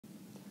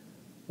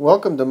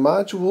Welcome to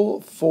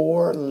Module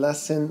 4,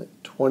 Lesson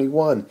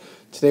 21.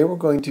 Today we're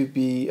going to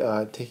be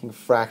taking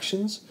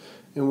fractions,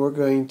 and we're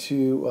going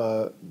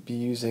to be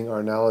using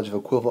our knowledge of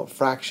equivalent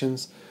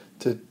fractions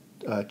to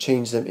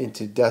change them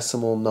into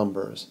decimal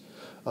numbers.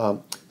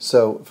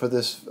 So for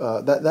this,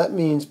 that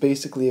means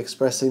basically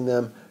expressing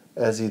them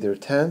as either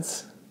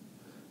tenths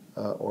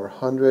or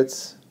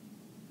hundredths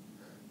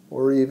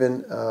or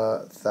even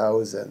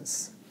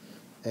thousandths.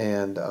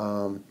 And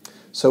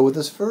so with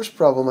this first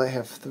problem, I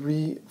have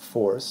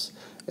 3/4,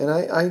 and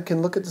I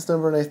can look at this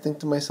number and I think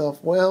to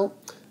myself, well,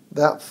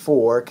 that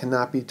 4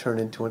 cannot be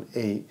turned into an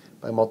 8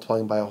 by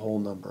multiplying by a whole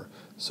number.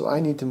 So I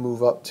need to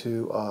move up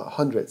to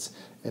hundredths,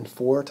 and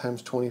 4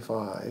 times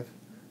 25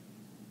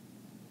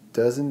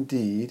 does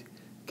indeed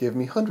give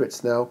me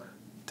hundredths. Now,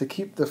 to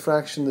keep the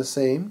fraction the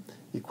same,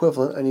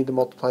 equivalent, I need to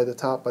multiply the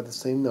top by the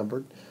same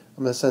number.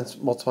 I'm in a sense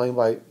multiplying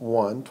by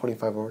 1,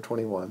 25 over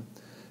 21.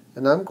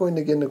 And I'm going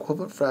to get an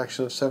equivalent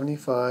fraction of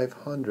 75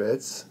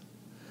 hundredths,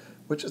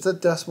 which as a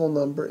decimal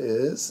number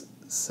is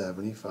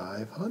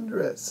 75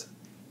 hundredths.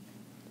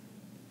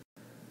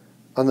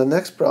 On the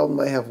next problem,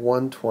 I have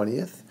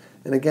 1/20th,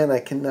 and again,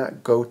 I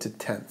cannot go to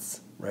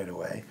tenths right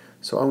away.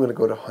 So I'm going to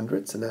go to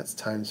hundredths, and that's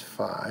times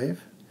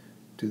 5.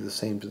 Do the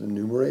same to the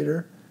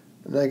numerator,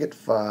 and I get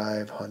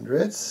 5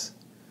 hundredths,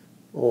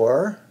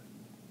 or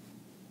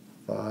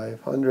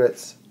 5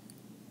 hundredths.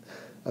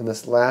 On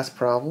this last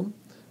problem,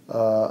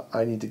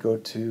 I need to go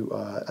to,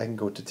 I can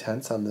go to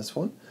tenths on this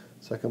one.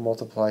 So I can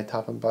multiply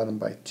top and bottom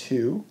by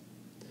 2.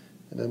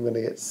 And I'm going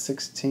to get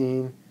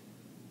 16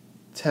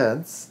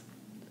 tenths,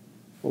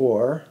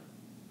 or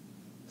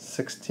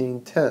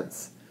 16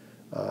 tenths.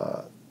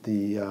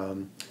 We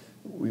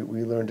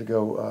learned to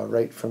go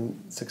right from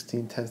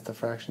 16 tenths the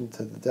fraction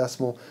to the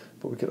decimal,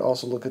 but we could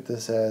also look at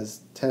this as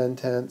 10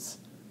 tenths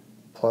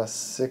plus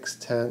 6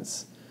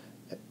 tenths,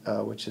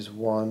 which is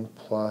 1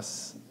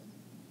 plus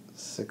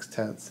 6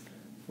 tenths,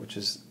 which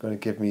is going to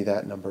give me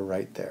that number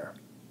right there.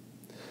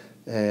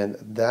 And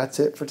that's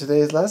it for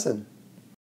today's lesson.